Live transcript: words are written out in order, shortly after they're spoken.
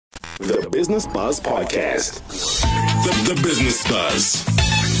The Business Buzz Podcast. The Business Buzz.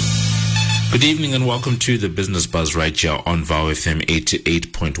 Good evening and welcome to the Business Buzz right here on VOW FM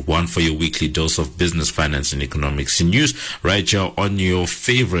 88.1 for your weekly dose of business, finance and economics news right here on your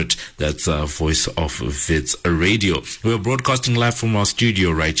favorite, that's Voice of Wits Radio. We're broadcasting live from our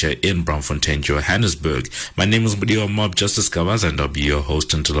studio right here in Braamfontein, Johannesburg. My name is Mudiwa Mob Justice Gavaz and I'll be your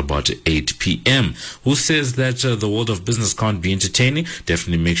host until about 8 p.m. Who says that the world of business can't be entertaining?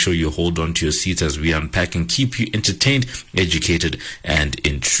 Definitely make sure you hold on to your seats as we unpack and keep you entertained, educated and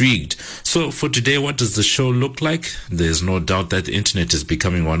intrigued. So for today, what does the show look like? There's no doubt that the internet is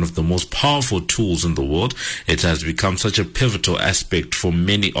becoming one of the most powerful tools in the world. It has become such a pivotal aspect for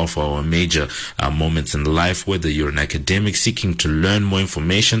many of our major moments in life, whether you're an academic seeking to learn more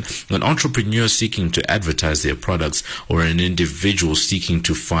information, an entrepreneur seeking to advertise their products, or an individual seeking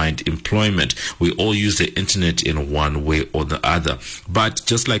to find employment. We all use the internet in one way or the other. But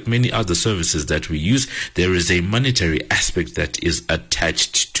just like many other services that we use, there is a monetary aspect that is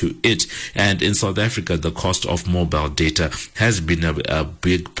attached to it. And in South Africa, the cost of mobile data has been a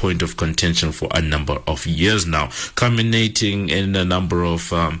big point of contention for a number of years now, culminating in a number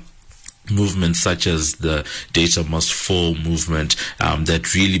of movements such as the data must fall movement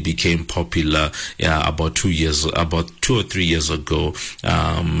that really became popular about 2 or 3 years ago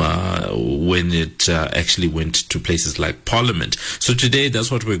when it actually went to places like Parliament. So today, that's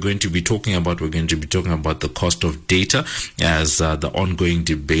what we're going to be talking about. We're going to be talking about the cost of data as the ongoing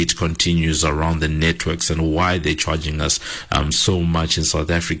debate continues around the networks and why they're charging us so much in South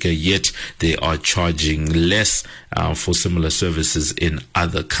Africa, yet they are charging less for similar services in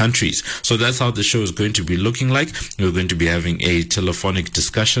other countries. So that's how the show is going to be looking like. We're going to be having a telephonic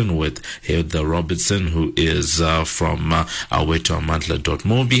discussion with Heather Robertson, who is from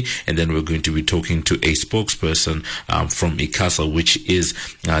awetoamandla.mobi, and then we're going to be talking to a spokesperson from ICASA, which is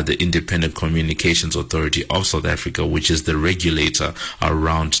the Independent Communications Authority of South Africa, which is the regulator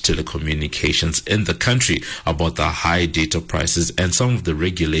around telecommunications in the country, about the high data prices and some of the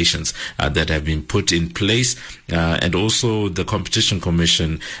regulations that have been put in place. And also the Competition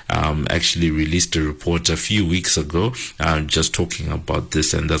Commission actually released a report a few weeks ago just talking about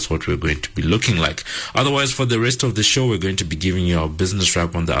this, and that's what we're going to be looking like. Otherwise, for the rest of the show, we're going to be giving you our business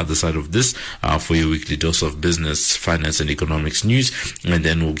wrap on the other side of this for your weekly dose of business, finance and economics news, and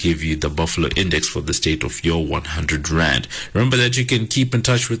then we'll give you the Buffalo Index for the state of your 100 Rand. Remember that you can keep in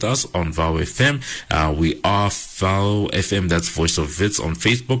touch with us on VOW FM. We are VOW FM, that's Voice of Wits on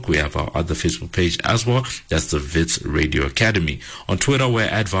Facebook. We have our other Facebook page as well. That's the Wits Radio Academy. On Twitter, we're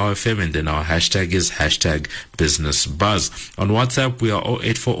at VOW FM, and then our hashtag is #BusinessBuzz. On WhatsApp, we are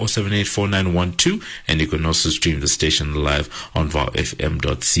 0840784912, and you can also stream the station live on vowfm.co.za.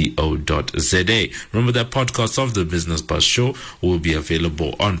 Remember that podcasts of the Business Buzz Show will be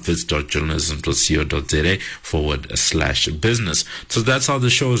available on wits.journalism.co.za/business. So that's how the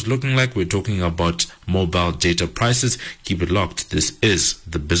show is looking like. We're talking about mobile data prices. Keep it locked. This is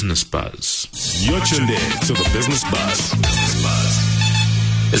the Business Buzz. You're tuned in to the Business Buzz.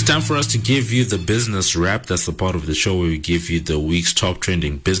 It's time for us to give you the business wrap. That's the part of the show where we give you the week's top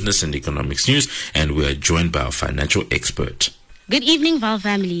trending business and economics news, and we are joined by our financial expert. Good evening, VOW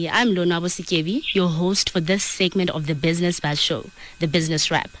family. I'm Lonabo Sikebi, your host for this segment of the Business Buzz Show, the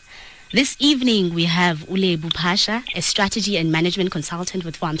Business Wrap. This evening, we have Lebu Pasha, a strategy and management consultant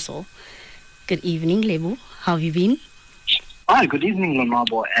with FAMSOL. Good evening, Lebu. How have you been? Hi, good evening,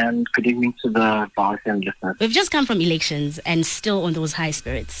 Lonabo, and good evening to the VOW FM listeners. We've just come from elections and still on those high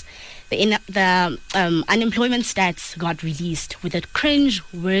spirits. The unemployment stats got released with a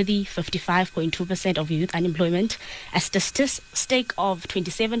cringe-worthy 55.2% of youth unemployment, a statistic of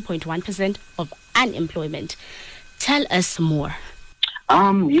 27.1% of unemployment. Tell us more.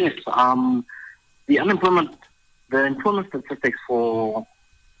 Yes, the employment statistics for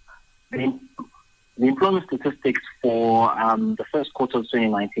the employment statistics for the first quarter of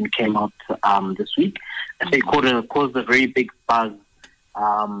 2019 came out this week, and they caused a very big buzz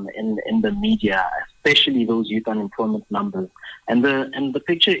in the media, especially those youth unemployment numbers. And the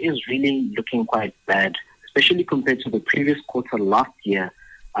picture is really looking quite bad, especially compared to the previous quarter last year,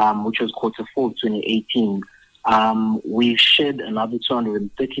 which was quarter 4 of 2018. We've shed another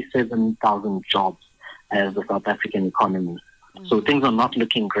 237,000 jobs as the South African economy. So things are not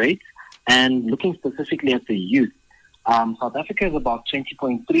looking great. And looking specifically at the youth, South Africa is about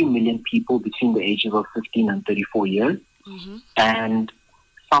 20.3 million people between the ages of 15 and 34 years. And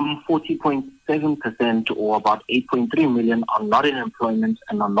some 40.7% or about 8.3 million are not in employment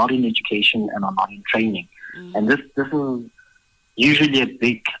and are not in education and are not in training. And this is usually a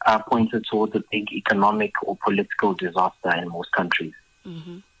big pointer towards a big economic or political disaster in most countries.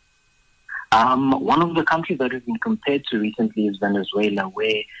 One of the countries that has been compared to recently is Venezuela,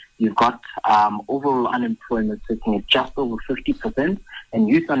 where you've got overall unemployment sitting at just over 50% and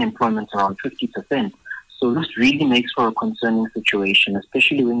youth unemployment around 50%. So this really makes for a concerning situation,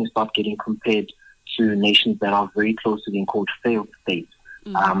 especially when you start getting compared to nations that are very close to being called failed states,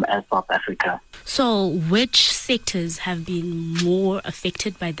 as South Africa. So which sectors have been more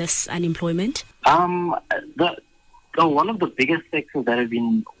affected by this unemployment? One of the biggest sectors that have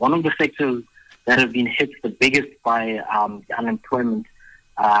been, hit the biggest by the unemployment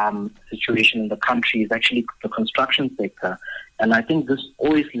situation in the country is actually the construction sector. And I think this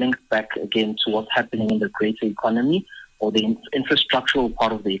always links back again to what's happening in the greater economy or the infrastructural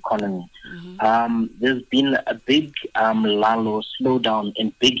part of the economy. There's been a big lull or slowdown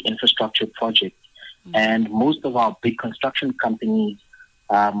in big infrastructure projects. And most of our big construction companies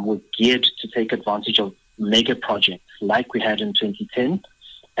were geared to take advantage of mega projects like we had in 2010.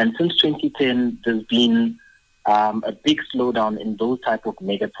 And since 2010, there's been a big slowdown in those type of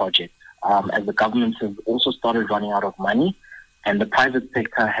mega projects as the government has also started running out of money and the private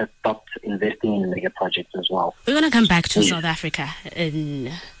sector has stopped investing in mega projects as well. We're going to come back to South Africa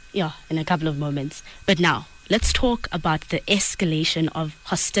in a couple of moments. But now, let's talk about the escalation of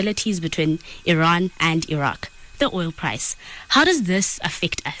hostilities between Iran and Iraq. The oil price. How does this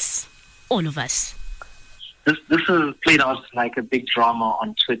affect us, all of us? This has played out like a big drama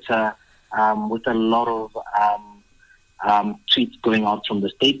on Twitter with a lot of tweets going out from the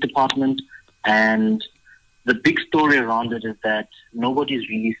State Department. And the big story around it is that nobody's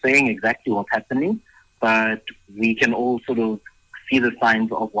really saying exactly what's happening, but we can all sort of see the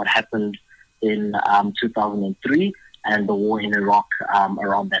signs of what happened in 2003 and the war in Iraq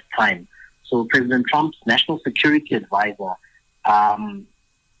around that time. So President Trump's national security advisor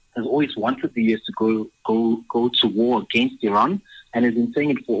has always wanted the U.S. to go to war against Iran and has been saying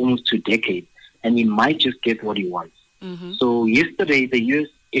it for almost 2 decades. And he might just get what he wants. So yesterday, the U.S.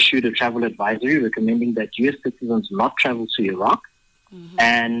 issued a travel advisory recommending that U.S. citizens not travel to Iraq.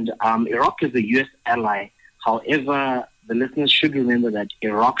 And Iraq is a U.S. ally. However, the listeners should remember that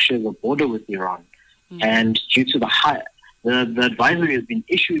Iraq shares a border with Iran. And due to the advisory has been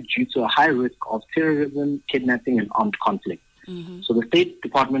issued due to a high risk of terrorism, kidnapping, and armed conflict. So the State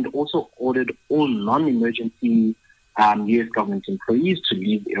Department also ordered all non-emergency U.S. government employees to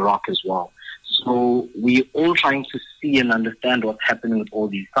leave Iraq as well. So we're all trying to see and understand what's happening with all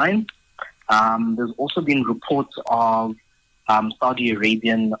these signs. There's also been reports of Saudi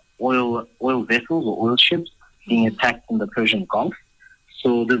Arabian oil vessels or oil ships being attacked in the Persian Gulf.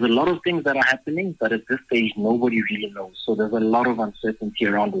 So there's a lot of things that are happening, but at this stage, nobody really knows. So there's a lot of uncertainty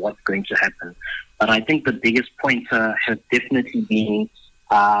around what's going to happen. But I think the biggest pointer has definitely been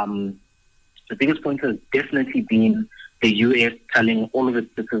the U.S. telling all of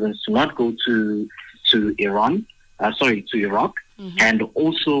its citizens to not go to Iraq, and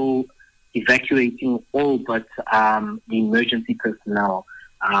also evacuating all but the emergency personnel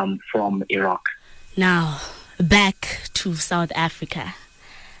from Iraq. Now, back to South Africa.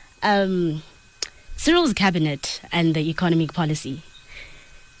 Cyril's cabinet and the economic policy.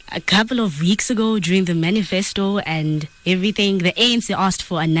 A couple of weeks ago, during the manifesto and everything, the ANC asked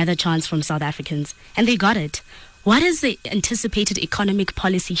for another chance from South Africans, and they got it. What is the anticipated economic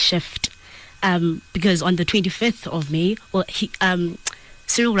policy shift? Because on the 25th of May,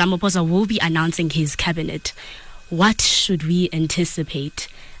 Cyril Ramaphosa will be announcing his cabinet. What should we anticipate?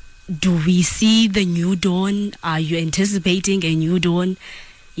 Do we see the new dawn? Are you anticipating a new dawn?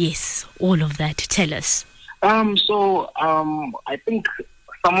 Yes, all of that. Tell us. I think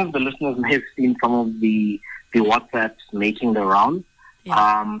some of the listeners may have seen some of the WhatsApps making the rounds,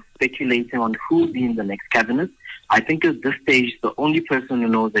 speculating on who will be in the next cabinet. I think at this stage, the only person who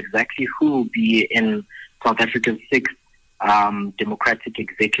knows exactly who will be in South Africa's sixth democratic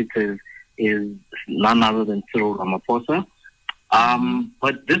executive is none other than Cyril Ramaphosa.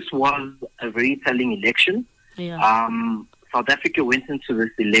 But this was a very telling election. South Africa went into this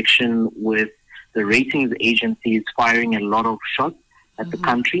election with the ratings agencies firing a lot of shots at the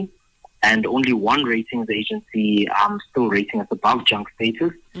country, and only one ratings agency still rating us above junk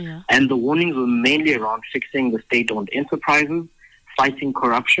status. And the warnings were mainly around fixing the state-owned enterprises, fighting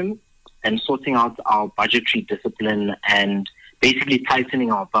corruption, and sorting out our budgetary discipline and basically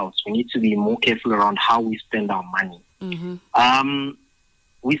tightening our belts. We need to be more careful around how we spend our money.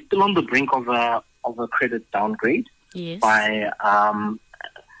 We're still on the brink of a credit downgrade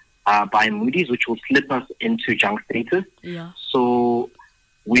by Moody's, which will slip us into junk status. So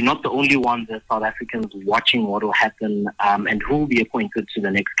we're not the only ones as South Africans watching what will happen and who will be appointed to the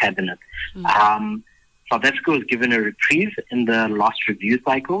next cabinet. South Africa was given a reprieve in the last review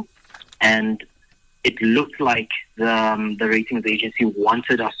cycle, and it looked like the ratings agency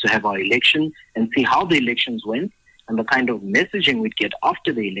wanted us to have our election and see how the elections went and the kind of messaging we'd get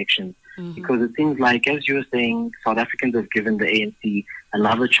after the election. Because it seems like, as you were saying, South Africans have given the ANC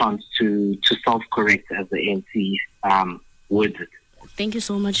another chance to self-correct as the ANC would. Thank you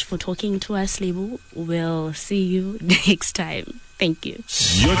so much for talking to us, Lebo. We'll see you next time. Thank you.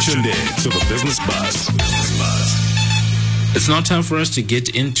 You're tuned in to the Business Buzz. It's now time for us to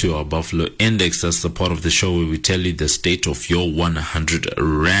get into our Buffalo Index. That's the part of the show where we tell you the state of your 100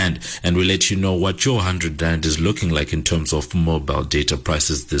 Rand. And we let you know what your 100 Rand is looking like in terms of mobile data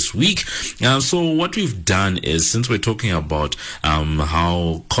prices this week. So what we've done is, since we're talking about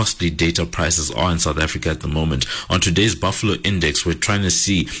how costly data prices are in South Africa at the moment, on today's Buffalo Index, we're trying to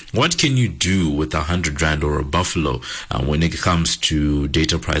see what can you do with 100 Rand or a Buffalo when it comes to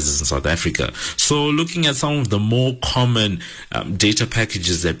data prices in South Africa. So looking at some of the more common data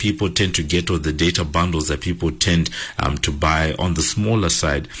packages that people tend to get, or the data bundles that people tend to buy on the smaller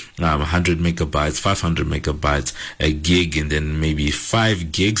side, 100 megabytes, 500 megabytes, a gig, and then maybe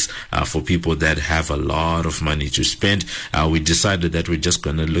 5 gigs for people that have a lot of money to spend. We decided that we're just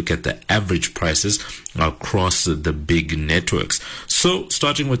going to look at the average prices across the big networks. So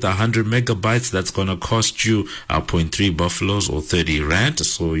starting with 100 megabytes, that's going to cost you 0.3 buffaloes or 30 Rand.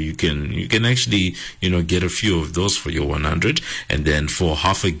 So you can actually get a few of those for your 100. And then for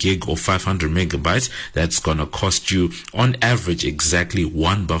half a gig or 500 megabytes, that's going to cost you on average exactly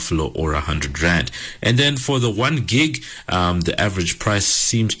 1 buffalo or 100 Rand. And then for the 1 gig, the average price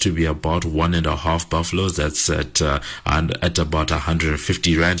seems to be about 1.5 buffaloes. That's at about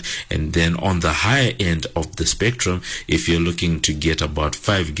 150 Rand. And then on the higher end of the spectrum, if you're looking to get about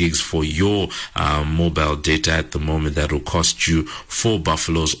 5 gigs for your mobile data at the moment, that will cost you 4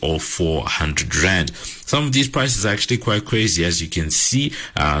 buffaloes or 400 Rand. Some of these prices are actually quite crazy, as you can see.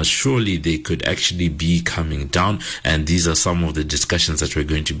 Surely they could actually be coming down, and these are some of the discussions that we're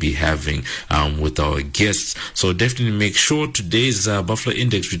going to be having with our guests. So definitely make sure today's Buffalo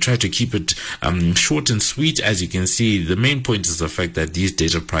Index, we try to keep it short and sweet. As you can see, the main point is the fact that these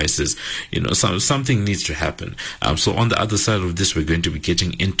data prices, something needs to happen. So on the other side of this, we're going to be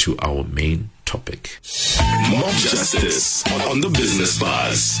getting into our main topic. Mob Justice on the Business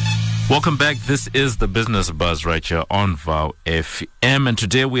Buzz. Welcome back. This is the Business Buzz right here on VOW FM, and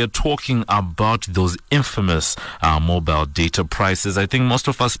today we are talking about those infamous mobile data prices. I think most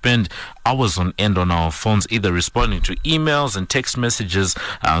of us spend hours on end on our phones, either responding to emails and text messages,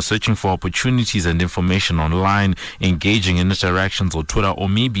 searching for opportunities and information online, engaging in interactions on Twitter, or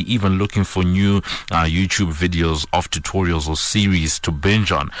maybe even looking for new YouTube videos of tutorials or series to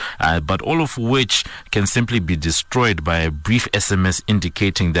binge on, but all of which can simply be destroyed by a brief SMS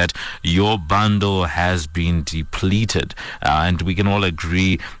indicating that your bundle has been depleted. And we can all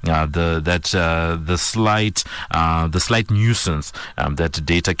agree that the slight nuisance that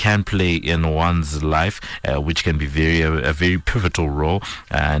data can play in one's life, which can be a very pivotal role,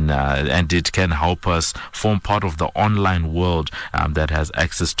 and it can help us form part of the online world that has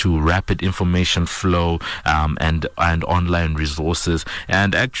access to rapid information flow and online resources.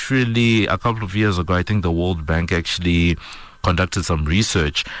 And actually, a couple of years ago, I think the World Bank actually conducted some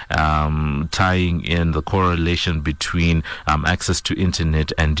research tying in the correlation between access to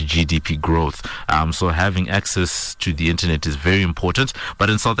internet and GDP growth. So having access to the internet is very important,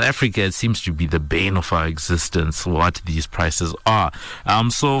 but in South Africa it seems to be the bane of our existence, what these prices are.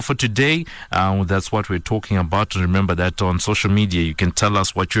 So for today, that's what we're talking about. Remember that on social media you can tell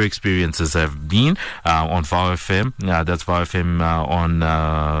us what your experiences have been on VOW FM. That's VOW FM on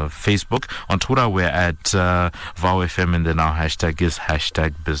Facebook. On Twitter we're at VOW FM, and then our hashtag is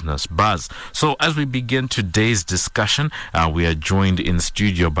 #BusinessBuzz. So as we begin today's discussion, we are joined in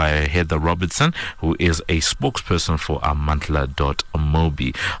studio by Heather Robertson, who is a spokesperson for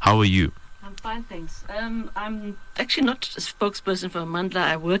Amandla.mobi. How are you? I'm fine, thanks. I'm actually not a spokesperson for Amandla.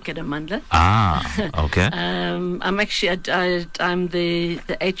 I work at Amandla. Okay. I'm actually I'm the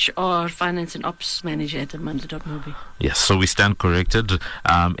HR, Finance and Ops Manager at Amandla.mobi. Yes, so we stand corrected.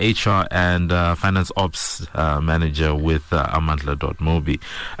 HR and Finance Ops Manager with Amandla.mobi.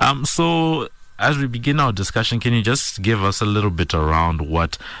 So as we begin our discussion, can you just give us a little bit around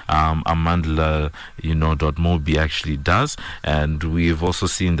what Amandla.mobi actually does? And we've also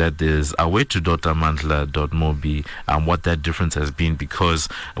seen that there's a way to .amandla.mobi, what that difference has been, because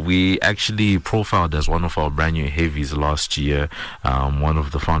we actually profiled as one of our brand new heavies last year, one of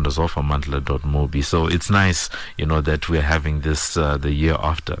the founders of Amandla.mobi. So it's nice, that we're having this the year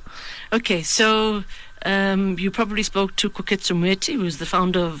after. Okay, so you probably spoke to Koketso Moeti, who's the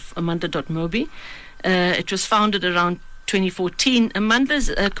founder of Amandla.mobi. It was founded around 2014. Amandla is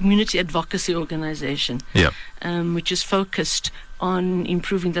a community advocacy organization, which is focused on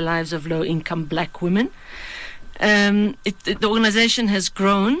improving the lives of low-income black women. The organization has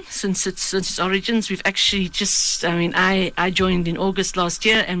grown since its origins. We've actually I joined in August last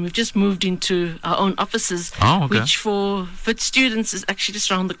year, and we've just moved into our own offices, which for Fit Students is actually just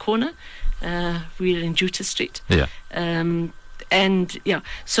around the corner. We're in Jutta Street.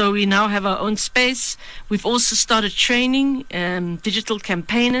 So we now have our own space. We've also started training digital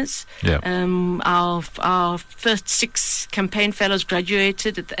campaigners. Our first 6 campaign fellows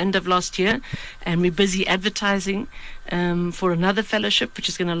graduated at the end of last year, and we're busy advertising for another fellowship, which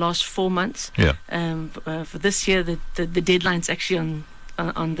is going to last 4 months. For this year, the deadline's actually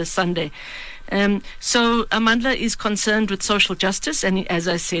on this Sunday. So Amandla is concerned with social justice, and as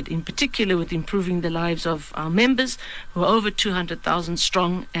I said, in particular with improving the lives of our members, who are over 200,000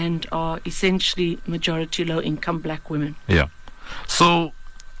 strong and are essentially majority low-income black women. So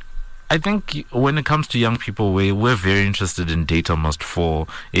I think when it comes to young people, we're very interested in Data Must Fall.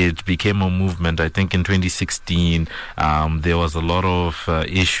 It became a movement. I think in 2016, there was a lot of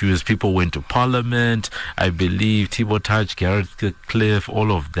issues. People went to Parliament, I believe, Thibaut Touch, Gareth Cliff,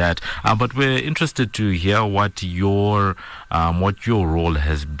 all of that. But we're interested to hear what your role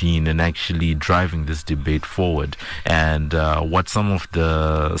has been in actually driving this debate forward, and what some of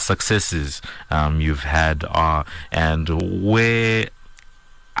the successes you've had are, and where,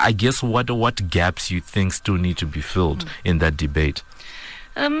 I guess, what gaps you think still need to be filled in that debate.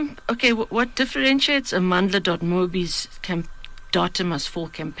 What differentiates Amandla.mobi's Data Must Fall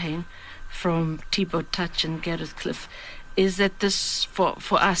campaign from Thibaut Touch and Gareth Cliff is that this, for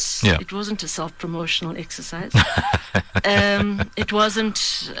us, it wasn't a self-promotional exercise. It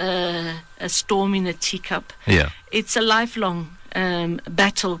wasn't a storm in a teacup. It's a lifelong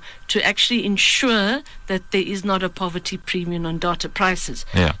battle to actually ensure that there is not a poverty premium on data prices.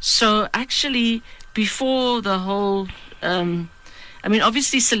 So actually, before the whole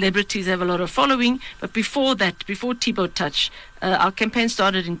obviously celebrities have a lot of following, but before that, before Thibaut Touch, our campaign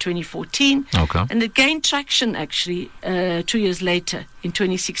started in 2014, and it gained traction actually 2 years later in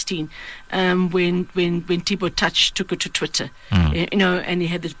 2016, when Thibaut Touch took it to Twitter, and he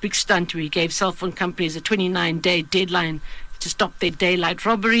had this big stunt where he gave cell phone companies a 29-day deadline to stop their daylight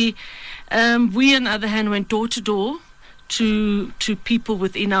robbery. We, on the other hand, went door to door to people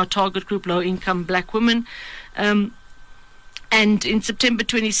within our target group, low-income black women. And in September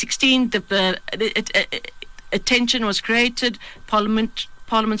 2016, attention was created. Parliament's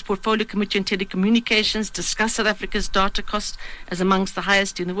Portfolio Committee on Telecommunications discussed South Africa's data cost as amongst the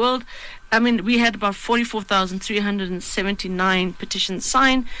highest in the world. We had about 44,379 petitions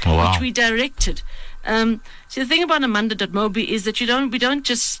signed, which we directed. So the thing about Amandla.mobi is that we don't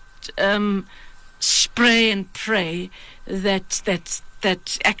just spray and pray that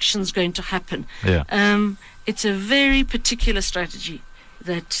action's going to happen. It's a very particular strategy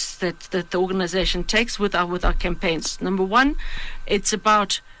that the organization takes with our campaigns. Number one, it's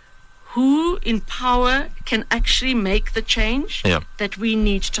about who in power can actually make the change that we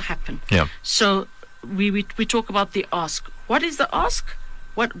need to happen. So we talk about the ask. What is the ask?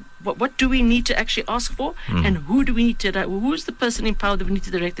 What do we need to actually ask for, and who do we need to? Who's the person in power that we need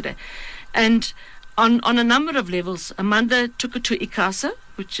to direct it at? And on a number of levels, Amanda took it to ICASA,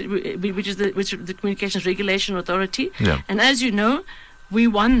 which is the Communications Regulation Authority, and as you know, we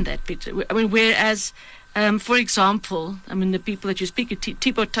won that bit. Whereas, for example, the people that you speak of,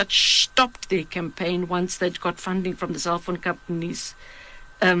 Thibaut Touch stopped their campaign once they'd got funding from the cell phone companies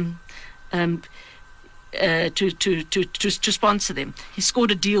to sponsor them. He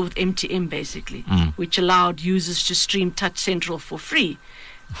scored a deal with MTN basically, which allowed users to stream Touch Central for free.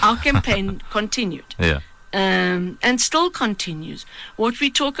 Our campaign continued. And still continues. What we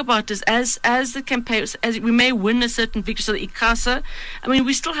talk about is as the campaign, as we may win a certain victory, so the ICASA,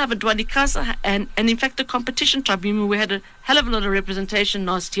 we still have a Dwali ICASA, and in fact the competition tribunal, we had a hell of a lot of representation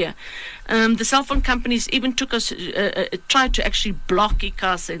last year. The cell phone companies even took us, tried to actually block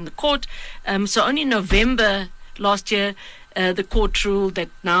ICASA in the court. So only in November last year, the court ruled that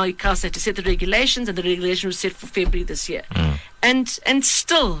now ICASA had to set the regulations, and the regulation was set for February this year. And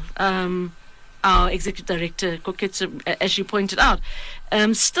still, our executive director, Koketso, as you pointed out,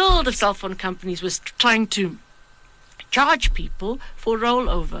 still the cell phone companies was trying to charge people for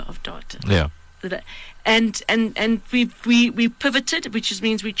rollover of data. And we pivoted, which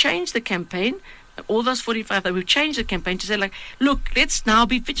means we changed the campaign. All those 45 that we've changed the campaign to say, look, let's now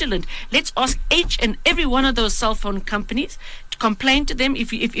be vigilant. Let's ask each and every one of those cell phone companies to complain to them.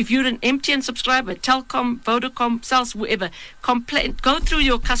 If you're an MTN subscriber, Telkom, Vodacom, Cell's, whoever, complain. Go through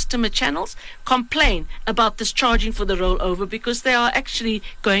your customer channels, complain about this charging for the rollover, because they are actually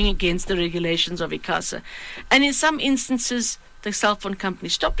going against the regulations of ICASA. And in some instances, the cell phone company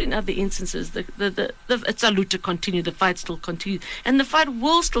stopped. In other instances, it's allowed to continue. The fight still continues, and the fight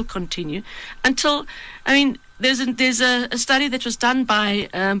will still continue until, there's a study that was done by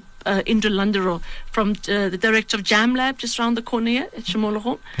Indra Landero from the director of Jam Lab just around the corner here at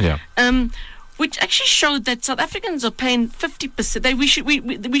Shimologo. Yeah. Which actually showed that South Africans are paying 50%.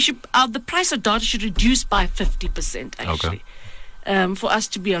 The price of data should reduce by 50% actually, for us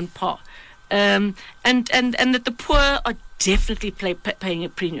to be on par. And that the poor are definitely paying a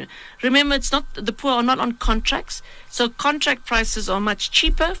premium. Remember, the poor are not on contracts, so contract prices are much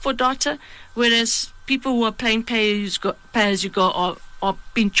cheaper for data, whereas people who are paying pay as you go are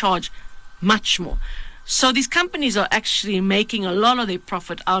being charged much more. So these companies are actually making a lot of their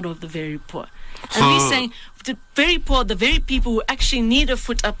profit out of the very poor. And we're saying the very poor, the very people who actually need a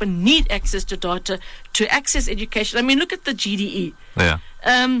foot up and need access to data, to access education. Look at the GDE. Yeah.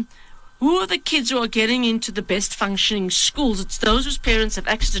 Who are the kids who are getting into the best functioning schools? It's those whose parents have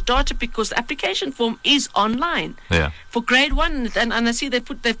access to data, because the application form is online. Yeah. For grade 1, and I see they've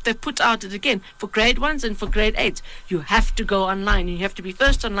put out it again, for grade 1s and for grade 8s, you have to go online. You have to be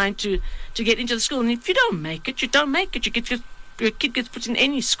first online to get into the school. And if you don't make it, you don't make it. Your kid gets put in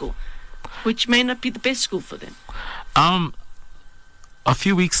any school, which may not be the best school for them. A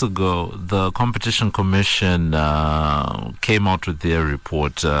few weeks ago, the Competition Commission came out with their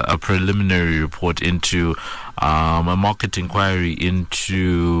report, a preliminary report into a market inquiry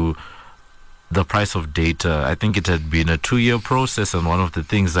into the price of data. I think it had been a 2-year process, and one of the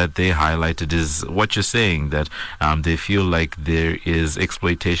things that they highlighted is what you're saying, that they feel like there is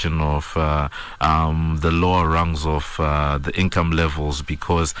exploitation of the lower rungs of the income levels,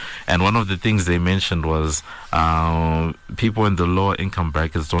 and one of the things they mentioned was people in the lower income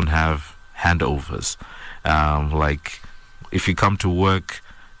brackets don't have handovers. Like if you come to work,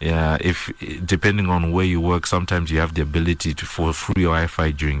 if depending on where you work, sometimes you have the ability for free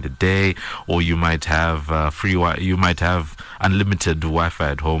Wi-Fi during the day, or you might have you might have unlimited Wi-Fi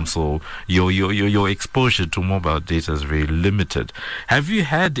at home. So your exposure to mobile data is very limited. Have you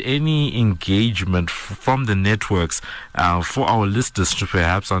had any engagement from the networks for our listeners to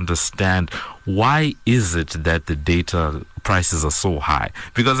perhaps understand why is it that the data prices are so high?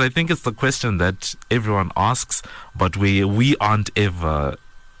 Because I think it's the question that everyone asks, but we aren't ever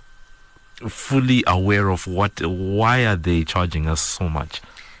fully aware of why are they charging us so much.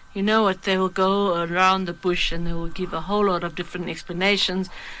 You know what, they will go around the bush and they will give a whole lot of different explanations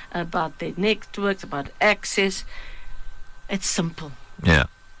about their networks, about access. It's simple. Yeah.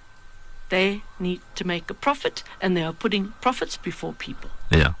 They need to make a profit, and they are putting profits before people.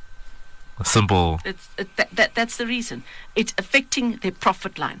 Yeah. Simple. That's the reason. It's affecting their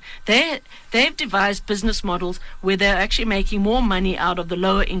profit line. They've devised business models where they're actually making more money out of the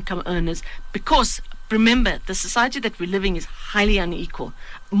lower income earners, because remember, the society that we're living is highly unequal.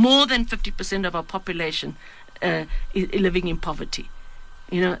 More than 50% of our population is living in poverty.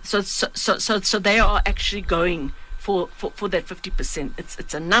 So they are actually going for that 50%.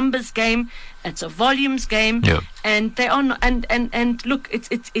 It's a numbers game, it's a volumes game, and they are not, and look,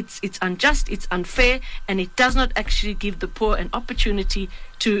 it's unjust, it's unfair, and it does not actually give the poor an opportunity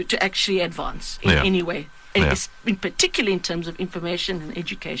to actually advance in any way, in particular in terms of information and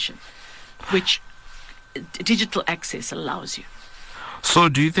education, which digital access allows you. So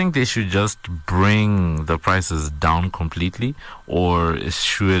do you think they should just bring the prices down completely, or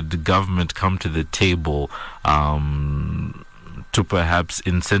should government come to the table to perhaps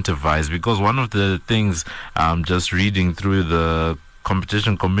incentivize? Because one of the things, just reading through the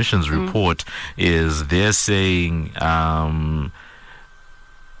Competition Commission's report, is they're saying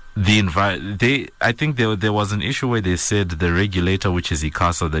I think there was an issue where they said the regulator, which is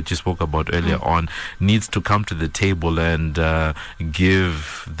ICASA that you spoke about earlier on, needs to come to the table and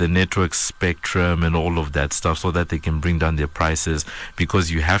give the network spectrum and all of that stuff so that they can bring down their prices, because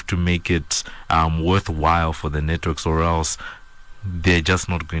you have to make it worthwhile for the networks, or else they're just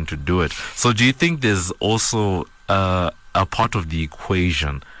not going to do it. So do you think there's also a part of the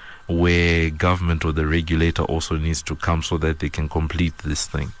equation where government or the regulator also needs to come so that they can complete this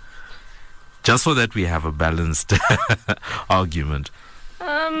thing? Just so that we have a balanced argument.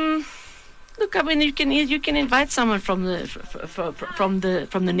 Look, I mean, you can invite someone from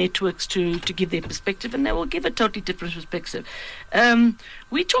the networks to give their perspective, and they will give a totally different perspective.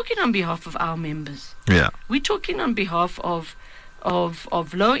 We're talking on behalf of our members. Yeah. We're talking on behalf of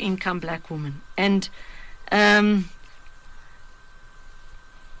low-income black women, and look, it's a number game. It's a volumes game, and they are not, and look, it's a numbers game, and it does not actually give the poor an opportunity to actually advance in any way, in particular in terms of information and education, which digital access allows you. So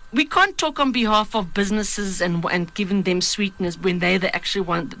we can't talk on behalf of businesses and giving them sweetness when they're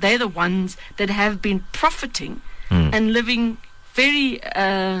the ones that have been profiting and living very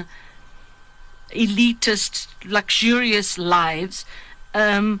elitist, luxurious lives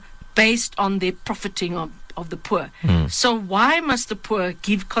based on their profiting of the poor. So why must the poor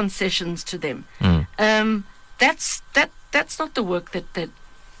give concessions to them? That's not the work that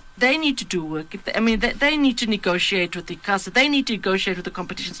they need to do work. They need to negotiate with the ICASA. They need to negotiate with the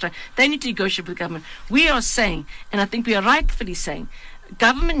competition strike. They need to negotiate with the government. We are saying, and I think we are rightfully saying,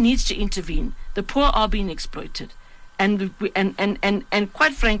 government needs to intervene. The poor are being exploited. And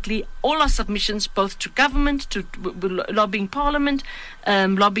quite frankly, all our submissions, both to government, to lobbying Parliament,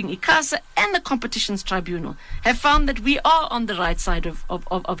 lobbying ICASA, and the Competitions Tribunal, have found that we are on the right side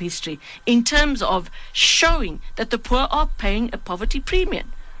of history in terms of showing that the poor are paying a poverty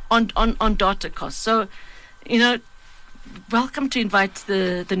premium on data costs. So, welcome to invite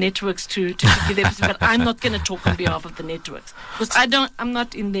the networks to give their perspective, but I'm not going to talk on behalf of the networks because I'm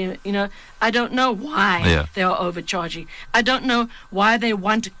not in there. I don't know why they are overcharging. I don't know why they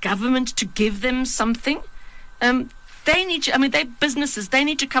want government to give them something. They need to. They're businesses. They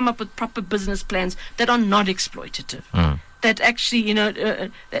need to come up with proper business plans that are not exploitative. That actually,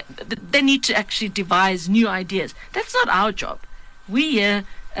 they need to actually devise new ideas. That's not our job. We here,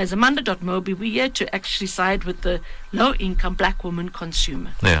 as Amandla.mobi, we're here to actually side with the low-income black woman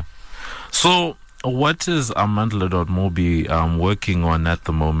consumer. Yeah. So, what is Amandla.mobi working on at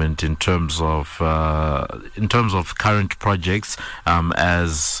the moment in terms of current projects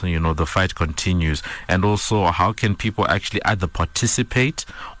as the fight continues, and also how can people actually either participate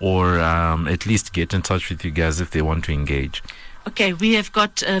or at least get in touch with you guys if they want to engage? Okay, we have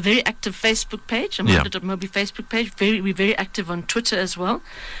got a very active Facebook page, Amandla.mobi Facebook page. We're very active on Twitter as well.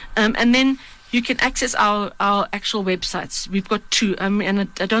 And then you can access our actual websites. We've got two. And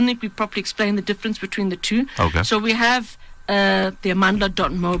I don't think we properly explained the difference between the two. Okay. So we have the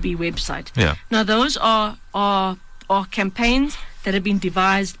Amandla.mobi website. Yeah. Now, those are campaigns that have been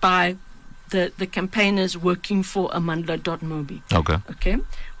devised by the campaigners working for Amandla.mobi. Okay.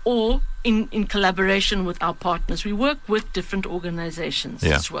 Or in collaboration with our partners. We work with different organizations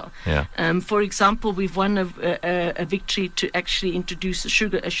as well. Yeah. For example, we've won a victory to actually introduce a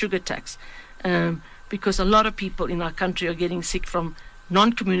sugar tax, because a lot of people in our country are getting sick from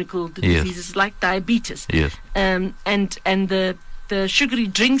non-communicable diseases like diabetes. Yes. And the sugary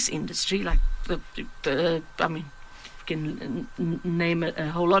drinks industry, like you can name a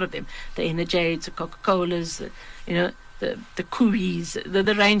whole lot of them, the Energiades, the Coca-Colas, the Kuis,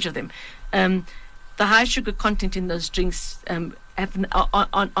 the range of them. The high sugar content in those drinks are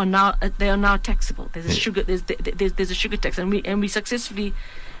now taxable. There's a sugar there's a sugar tax, and we successfully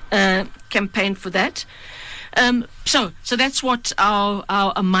campaigned for that. So that's what our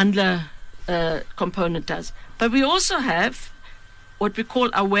Amandla component does. But we also have what we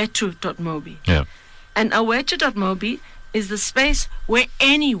call Awetu.mobi. Yeah. And Awetu.mobi is the space where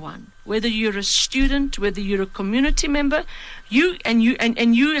anyone, whether you're a student, whether you're a community member, you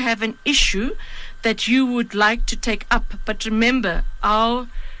have an issue that you would like to take up. But remember,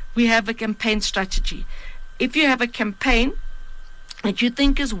 we have a campaign strategy. If you have a campaign that you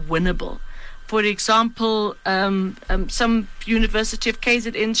think is winnable, for example, some University of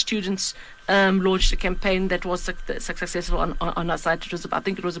KZN students launched a campaign that was successful on our site. I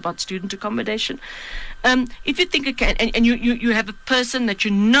think it was about student accommodation. If you think and you have a person that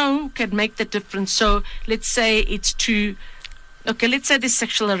can make the difference. So let's say let's say there's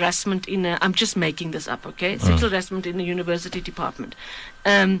sexual harassment I'm just making this up, okay? Sexual harassment in the university department.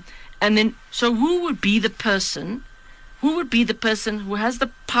 And then, so who would be the person who has the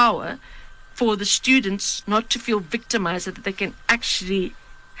power for the students not to feel victimized, so that they can actually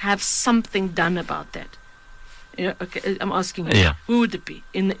have something done about that? Okay, I'm asking you, who would it be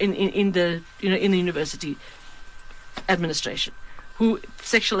in the university administration? Who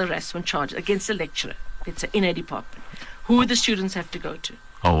sexual harassment charges against a lecturer, let's say, in a department? Who would the students have to go to?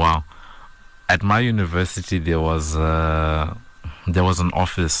 Oh wow! At my university, there was an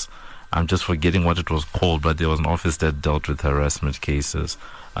office. I'm just forgetting what it was called, but there was an office that dealt with harassment cases.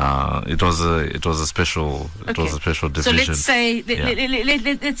 It was a special division. So let's say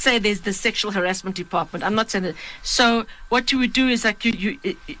let's say there's the sexual harassment department. I'm not saying that. So what you would do is like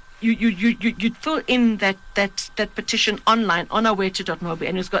you'd fill in that petition online on Awetu.mobi,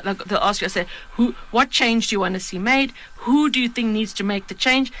 and it's got they'll ask you, I say, what change do you want to see made? Who do you think needs to make the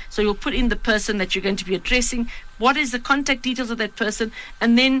change? So you'll put in the person that you're going to be addressing. What is the contact details of that person?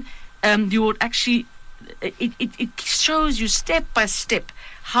 And then you would actually it shows you step by step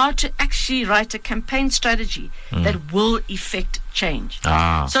how to actually write a campaign strategy that will effect change.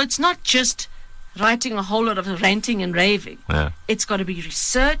 So it's not just writing a whole lot of ranting and raving. It's got to be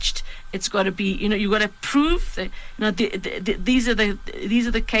researched. It's got to be, you've got to prove that, these are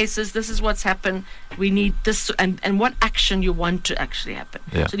the cases. This is what's happened. We need this, and what action you want to actually happen.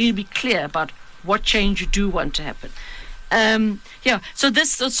 So you need to be clear about what change you do want to happen.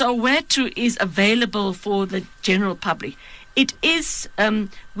 So Where To is available for the general public. It is,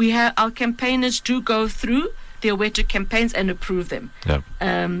 our campaigners do go through the Aware To campaigns and approve them.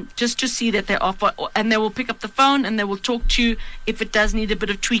 Just to see that they offer, and they will pick up the phone and they will talk to you if it does need a bit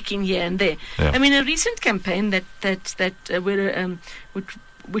of tweaking here and there. I mean, a recent campaign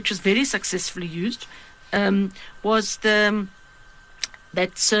which was very successfully used was that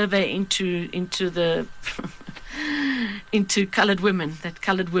survey into the into coloured women. That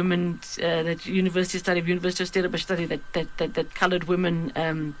University of Stellenbosch study that coloured women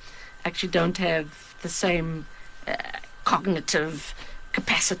actually don't have the same cognitive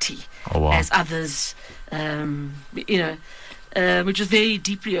capacity as others, which is very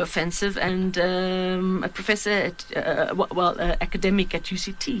deeply offensive. And a professor academic at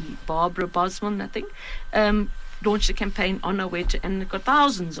UCT, Barbara Bosman, I think, launched a campaign on Aware To, and it got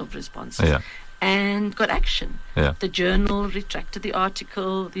thousands of responses. And got action. The journal retracted the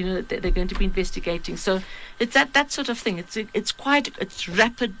article. They're going to be investigating. So it's that sort of thing. It's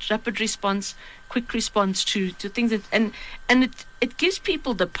rapid response, quick response to things, and it gives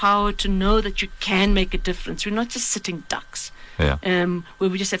people the power to know that you can make a difference. We're not just sitting ducks, where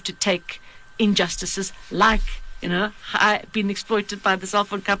we just have to take injustices like being exploited by the cell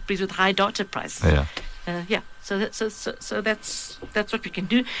phone companies with high data prices. So that's what we can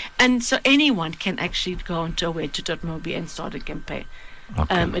do, and so anyone can actually go onto awareto.mobi and start a campaign.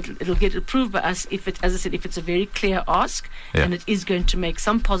 It'll get approved by us if it's a very clear ask, and it is going to make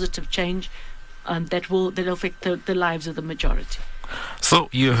some positive change that'll affect the lives of the majority. So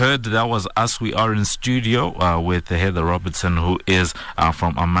you heard that was us. We are in studio with Heather Robertson, who is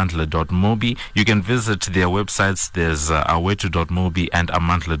from amandla.mobi. You can visit their websites. There's aweto.mobi and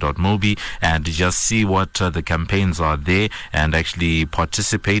amandla.mobi, and just see what the campaigns are there and actually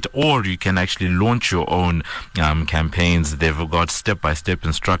participate, or you can actually launch your own campaigns. They've got step-by-step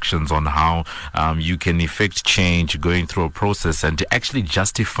instructions on how you can effect change, going through a process and actually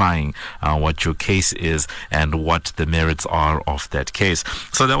justifying what your case is and what the merits are of that case.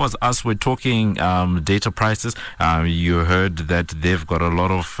 So that was us. We're talking data prices. You heard that they've got a lot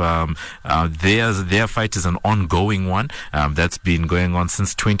of their fight is an ongoing one that's been going on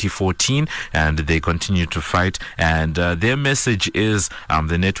since 2014, and they continue to fight. And their message is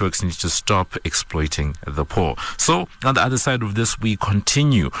the networks need to stop exploiting the poor. So on the other side of this, we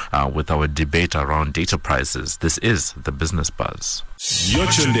continue with our debate around data prices. This is the Business Buzz. You're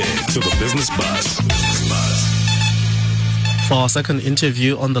tuned in to the Business Buzz. For our second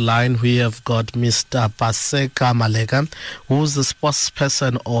interview on the line, we have got Mr. Paseka Maleka, who's the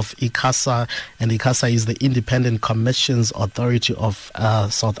spokesperson of ICASA, and ICASA is the Independent Commissions Authority of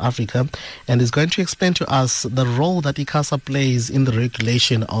South Africa, and is going to explain to us the role that ICASA plays in the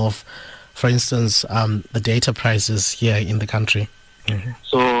regulation of, for instance, the data prices here in the country.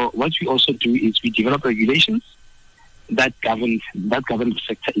 So what we also do is we develop regulations that govern the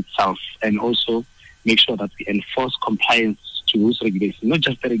sector itself, and also make sure that we enforce compliance to those regulations, not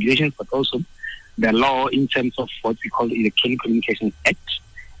just the regulations, but also the law in terms of what we call the Electronic Communications Act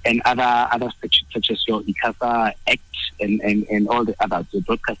and other statutes such as your ICASA Act and all the others, the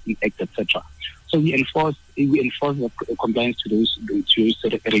Broadcasting Act, etc. So we enforce the compliance to those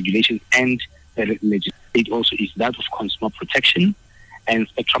regulations, and the legislation. It also is that of consumer protection and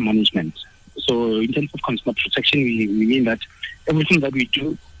spectrum management. So in terms of consumer protection, we mean that everything that we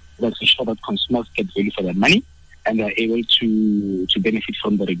do, let's ensure that consumers get value for their money and are able to benefit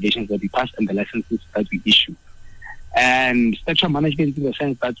from the regulations that we pass and the licenses that we issue. And spectrum management in the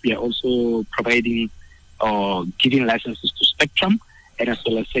sense that we are also providing or giving licenses to spectrum, and as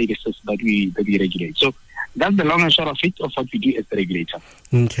well as services that we regulate. So that's the long and short of it, of what we do as the regulator.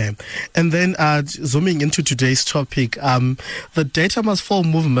 Okay. And then zooming into today's topic, the Data Must Fall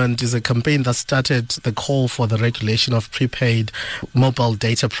movement is a campaign that started the call for the regulation of prepaid mobile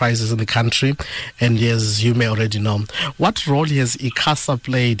data prices in the country. And as you may already know, what role has ICASA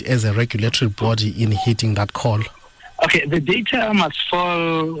played as a regulatory body in hitting that call? Okay, the Data Must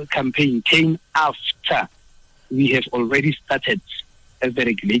Fall campaign came after we have already started as the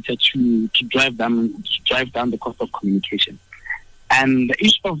regulator to drive down the cost of communication. And the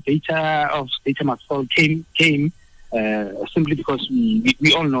issue of data must fall came simply because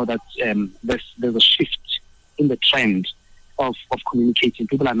we all know that there's a shift in the trend of communicating.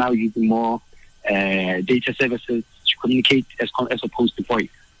 People are now using more data services to communicate as opposed to voice.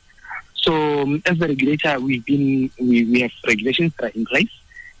 So as the regulator, we have regulations that are in place,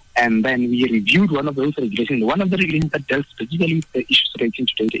 and then we reviewed one of those regulations. One of the regulations that deals specifically with the issues relating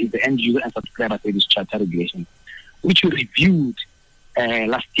to data is the End User and Subscriber Service Charter regulation, which we reviewed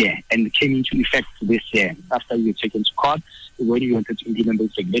last year and came into effect this year after we were taken to court when we wanted to implement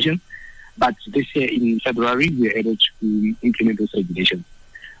those regulations. But this year in February, we were able to implement those regulations.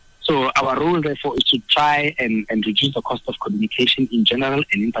 So our role, therefore, is to try and reduce the cost of communication in general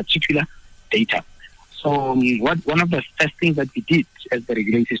and in particular data. So one of the first things that we did as the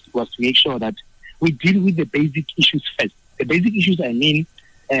regulators was to make sure that we deal with the basic issues first. The basic issues, I mean,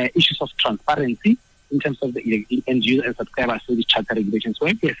 issues of transparency in terms of the End User and Subscriber Service Charter regulations. So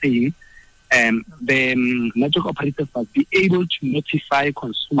we are saying the network operators must be able to notify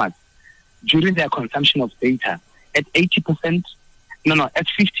consumers during their consumption of data at 50%,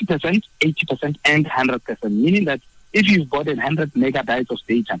 80%, and 100%, meaning that if you've bought 100 megabytes of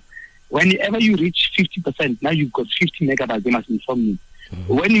data, whenever you reach 50%, now you've got 50 megabytes, they must inform you.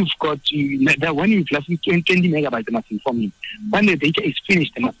 Mm-hmm. When you've left 20 megabytes, they must inform you. When the data is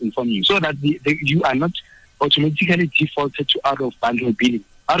finished, they must inform you, so that you are not automatically defaulted to out-of-bundle billing.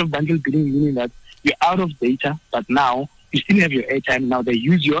 Out-of-bundle billing meaning that you're out of data, but now you still have your airtime. Now they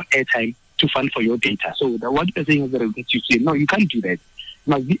use your airtime to fund for your data. So what you're saying is that you say, no, you can't do that.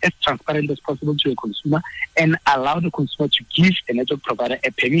 You must be as transparent as possible to a consumer and allow the consumer to give a network provider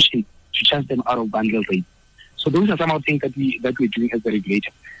a permission to charge them out of bundle rate. So those are some of the things that we're doing as the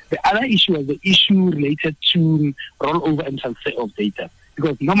regulator. The other issue is the issue related to rollover and transfer of data.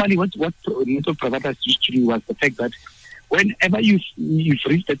 Because normally what network providers used to do was the fact that whenever you've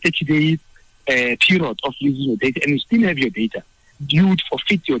reached a 30-day period of using your data and you still have your data, you would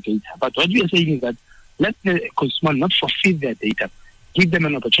forfeit your data. But what we are saying is that let the consumer not forfeit their data. Give them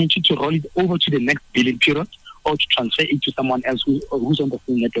an opportunity to roll it over to the next billing period or to transfer it to someone else who's on the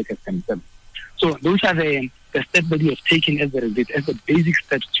same network as themselves. So those are the steps that we have taken as the basic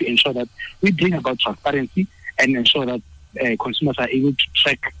steps to ensure that we bring about transparency and ensure that consumers are able to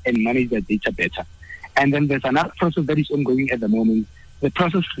track and manage their data better. And then there's another process that is ongoing at the moment. The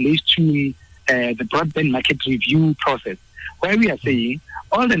process relates to the broadband market review process, where we are saying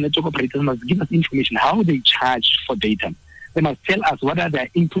all the network operators must give us information how they charge for data. They must tell us what are their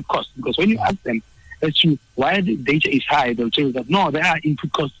input costs, because when you ask them as to why the data is high, they'll tell you that no, there are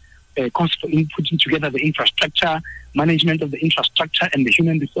input costs, costs for inputting together the infrastructure, management of the infrastructure, and the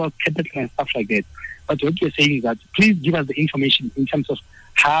human resource capital and stuff like that. But what we're saying is that please give us the information in terms of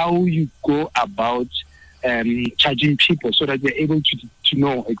how you go about charging people, so that we're able to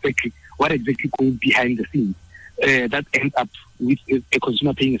know exactly what exactly goes behind the scenes. That ends up with a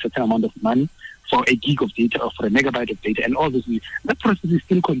consumer paying a certain amount of money for a gig of data or for a megabyte of data, and all this. That process is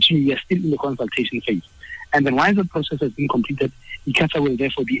still continuing. We are still in the consultation phase. And then once the process has been completed, ICASA will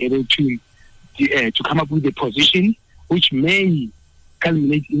therefore be able to come up with a position which may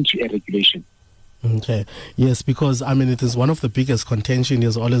culminate into a regulation. Okay. Yes, because it is one of the biggest contention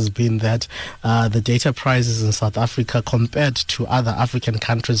has always been that the data prices in South Africa compared to other African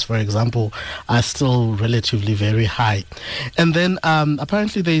countries, for example, are still relatively very high. And then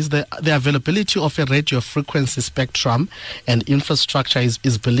apparently there is the availability of a radio frequency spectrum and infrastructure is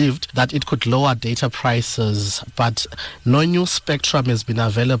believed that it could lower data prices, but no new spectrum has been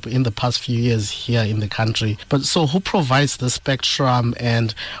available in the past few years here in the country. But so who provides the spectrum,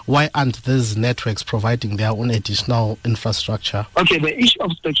 and why aren't these networks providing their own additional infrastructure? Okay, the issue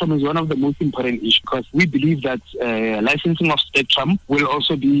of spectrum is one of the most important issues, because we believe that licensing of spectrum will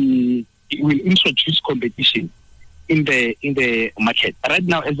introduce competition in the market. Right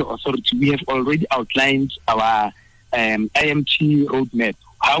now, as the authority, we have already outlined our IMT roadmap,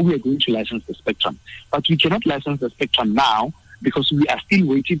 how we are going to license the spectrum. But we cannot license the spectrum now because we are still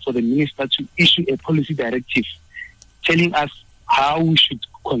waiting for the minister to issue a policy directive telling us how we should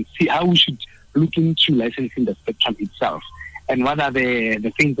look into licensing the spectrum itself, and what are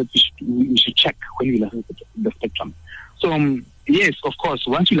the things that we should check when we license the spectrum. So yes, of course,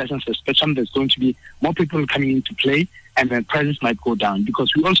 once you license the spectrum, there's going to be more people coming into play, and then prices might go down,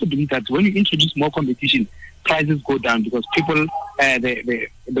 because we also believe that when you introduce more competition, prices go down, because people,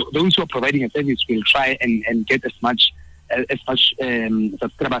 those who are providing a service will try and get as much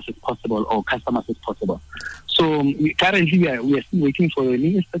subscribers as possible or customers as possible. So currently we are still waiting for the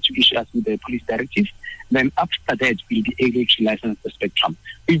minister to issue us with the police directive. Then after that, we'll be able to license the spectrum.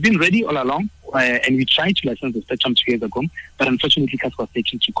 We've been ready all along, and we tried to license the spectrum 2 years ago, but unfortunately, CAS was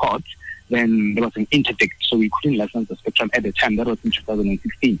taken to court. Then there was an interdict, so we couldn't license the spectrum at the time. That was in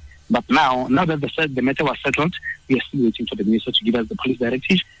 2016. But now that the matter was settled, we are still waiting for the minister to give us the policy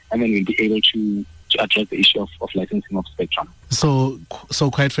directive, and then we'll be able to address the issue of licensing of spectrum. So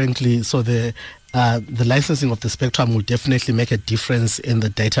quite frankly, the licensing of the spectrum will definitely make a difference in the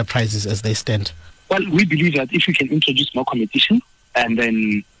data prices as they stand. Well, we believe that if we can introduce more competition and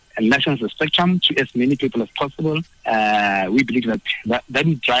then license the spectrum to as many people as possible, we believe that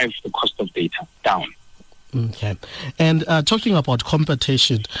will drive the cost of data down. Okay. And talking about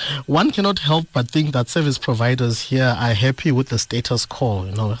competition, one cannot help but think that service providers here are happy with the status quo.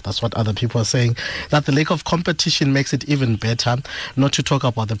 That's what other people are saying, that the lack of competition makes it even better, not to talk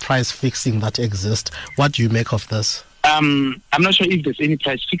about the price fixing that exists. What do you make of this? I'm not sure if there's any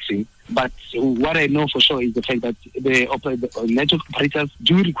price fixing, but what I know for sure is the fact that the network operators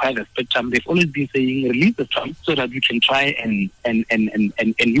do require the spectrum. They've always been saying release the spectrum so that we can try and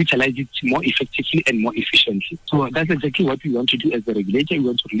utilize it more effectively and more efficiently. So that's exactly what we want to do as the regulator. We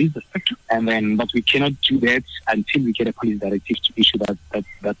want to release the spectrum, but we cannot do that until we get a policy directive to issue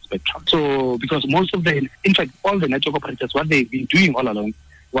that spectrum. So because in fact, all the network operators, what they've been doing all along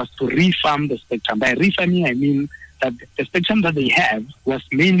was to refarm the spectrum. By refarming, I mean that the spectrum that they have was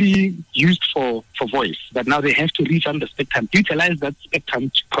mainly used for voice, but now they have to refarm the spectrum, utilize that spectrum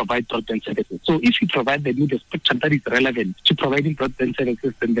to provide broadband services. So if you provide them with the spectrum that is relevant to providing broadband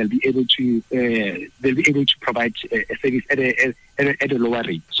services, then they'll be able to provide a service at a lower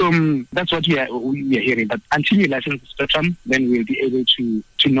rate. So that's what we are hearing. But until we license the spectrum, then we'll be able to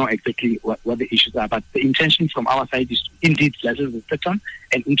know exactly what the issues are. But the intention from our side is to indeed license the spectrum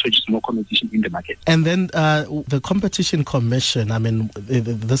and introduce more competition in the market. And then the Competition Commission, I mean,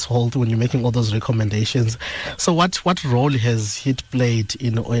 this whole, when you're making all those recommendations, so what role has it played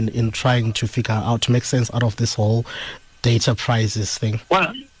in trying to figure out, to make sense out of this whole data prices thing?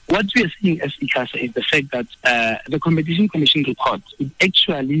 Well, what we are seeing as ICASA is the fact that the Competition Commission report, it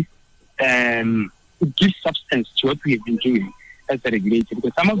actually it gives substance to what we have been doing as a regulator,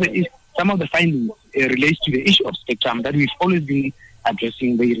 because some of the findings relates to the issue of spectrum that we've always been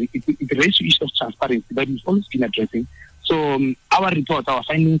addressing. It relates to issue of transparency that we've always been addressing. So our reports, our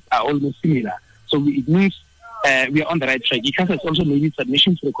findings are almost similar. So it means we are on the right track. ICASA has also made its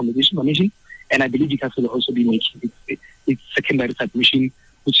submission to the Competition Commission, and I believe ICASA will also be making its secondary submission,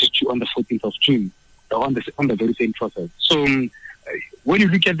 which is due on the 14th of June, on the very same process. So when you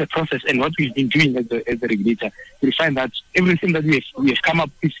look at the process and what we've been doing as the regulator, you'll find that everything that we have come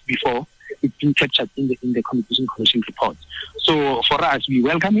up with before, it's been captured in the Competition Commission report. So for us, we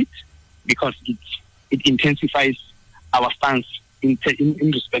welcome it because it intensifies our stance in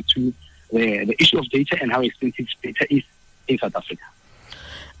respect to the issue of data and how expensive data is in South Africa.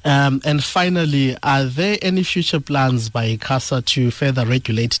 And finally, are there any future plans by ICASA to further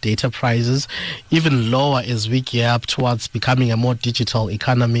regulate data prices even lower as we gear up towards becoming a more digital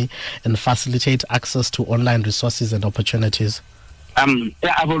economy and facilitate access to online resources and opportunities?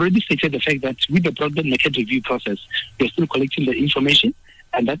 I've already stated the fact that with the broadband market review process, we're still collecting the information,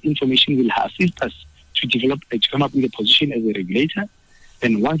 and that information will assist us to come up with a position as a regulator.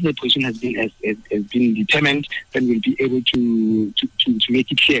 Then once the position has been determined, then we'll be able to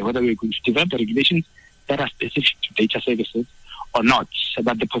make it clear whether we're going to develop the regulations that are specific to data services or not.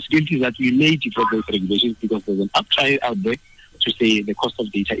 But the possibility is that we may develop those regulations because there's an uptry out there to say the cost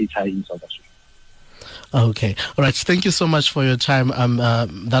of data is high in South Africa. Okay. All right. Thank you so much for your time.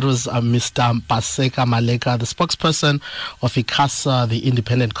 That was Mr. Paseka Maleka, the spokesperson of ICASA, the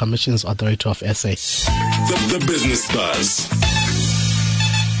Independent Commissions Authority of SA. The Business Buzz.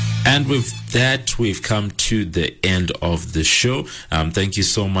 And with that, we've come to the end of the show. Thank you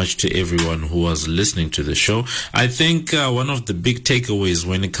so much to everyone who was listening to the show. I think one of the big takeaways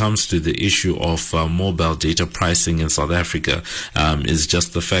when it comes to the issue of mobile data pricing in South Africa is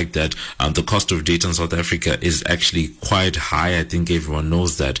just the fact that the cost of data in South Africa is actually quite high. I think everyone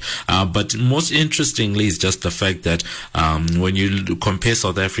knows that. But most interestingly is just the fact that when you compare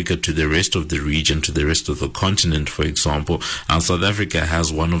South Africa to the rest of the region, to the rest of the continent, for example, South Africa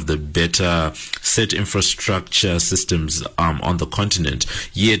has one of the better set infrastructure systems on the continent,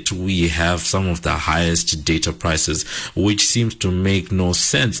 yet we have some of the highest data prices, which seems to make no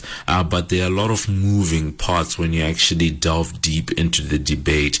sense. But there are a lot of moving parts when you actually delve deep into the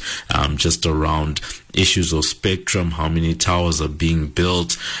debate just around issues of spectrum, how many towers are being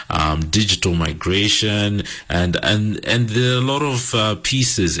built, digital migration, and there are a lot of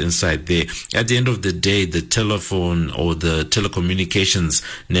pieces inside there. At the end of the day, the telephone or the telecommunications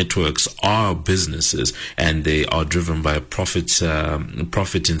networks are businesses, and they are driven by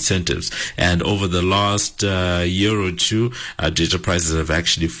profit incentives. And over the last year or two, data prices have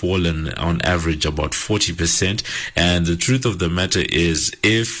actually fallen on average about 40%. And the truth of the matter is,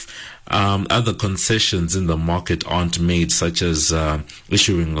 if other concessions in the market aren't made, such as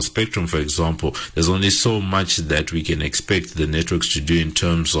issuing a spectrum, for example, there's only so much that we can expect the networks to do in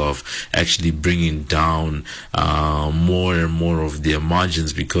terms of actually bringing down more and more of their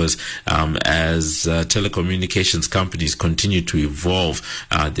margins, because as telecommunications companies continue to evolve,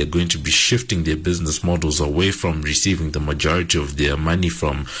 they're going to be shifting their business models away from receiving the majority of their money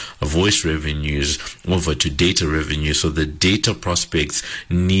from voice revenues over to data revenue. So the data prospects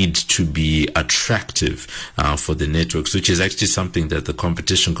need to be attractive for the networks, which is actually something that the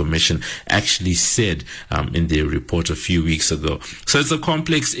Competition Commission actually said in their report a few weeks ago. So it's a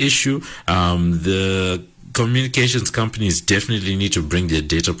complex issue. The communications companies definitely need to bring their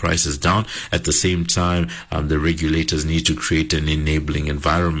data prices down. At the same time, the regulators need to create an enabling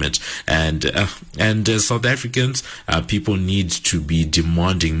environment. And as South Africans, people need to be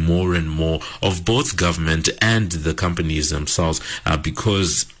demanding more and more of both government and the companies themselves,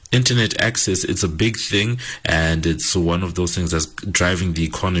 because internet access, it's a big thing, and it's one of those things that's driving the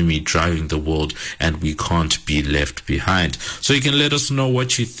economy, driving the world, and we can't be left behind. So you can let us know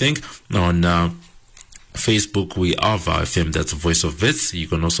what you think on Facebook. We are VOW FM, that's the Voice of Wits. You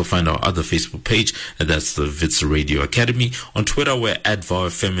can also find our other Facebook page, and that's the Wits Radio Academy. On Twitter, we're at VOW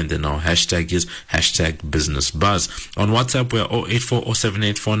FM, and then our hashtag is #BusinessBuzz. On WhatsApp, we're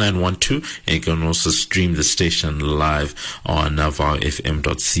 084-078-4912, and you can also stream the station live on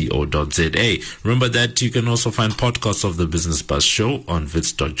vowfm.co.za. Remember that you can also find podcasts of the Business Buzz show on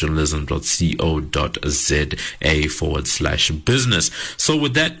wits.journalism.co.za/business. So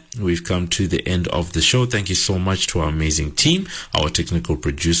with that, we've come to the end of the show. Thank you so much to our amazing team. Our technical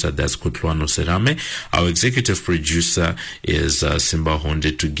producer, that's Kutlwano Serame. Our executive producer is Simba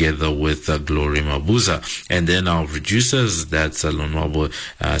Honde, together with Glory Mabuza. And then our producers, that's Lonwabo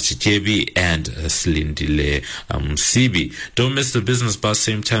Sikebi and Slindile Msibi. Don't miss the Business Buzz,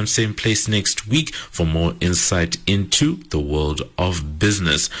 same time, same place next week for more insight into the world of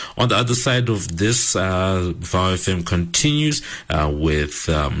business. On the other side of this, VOW FM continues with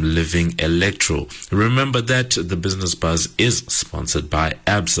Living Electro. Remember that the Business Buzz is sponsored by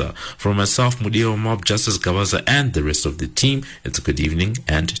ABSA. From myself, Mudio Mob, Justice Gabaza, and the rest of the team, it's a good evening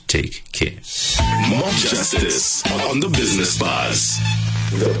and take care. Mob Justice on the Business Buzz.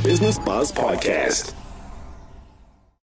 The Business Buzz Podcast.